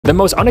The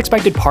most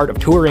unexpected part of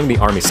touring the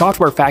Army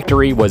software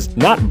factory was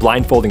not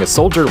blindfolding a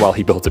soldier while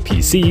he builds a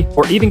PC,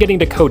 or even getting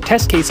to code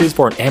test cases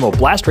for an ammo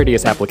blast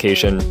radius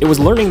application. It was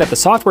learning that the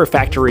software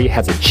factory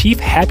has a chief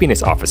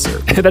happiness officer.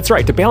 That's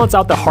right, to balance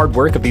out the hard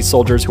work of these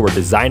soldiers who are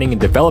designing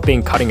and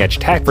developing cutting-edge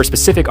tech for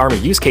specific Army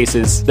use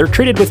cases, they're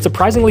treated with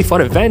surprisingly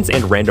fun events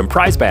and random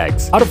prize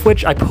bags, out of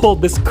which I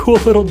pulled this cool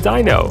little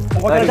dino.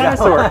 What kind of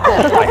dinosaur?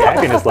 My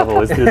happiness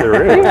level is through the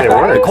roof. It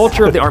works. The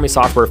culture of the Army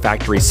software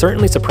factory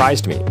certainly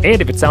surprised me,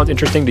 and if it sounds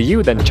interesting to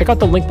you, then check out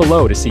the link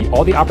below to see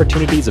all the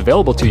opportunities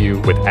available to you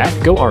with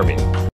 @GoArmy.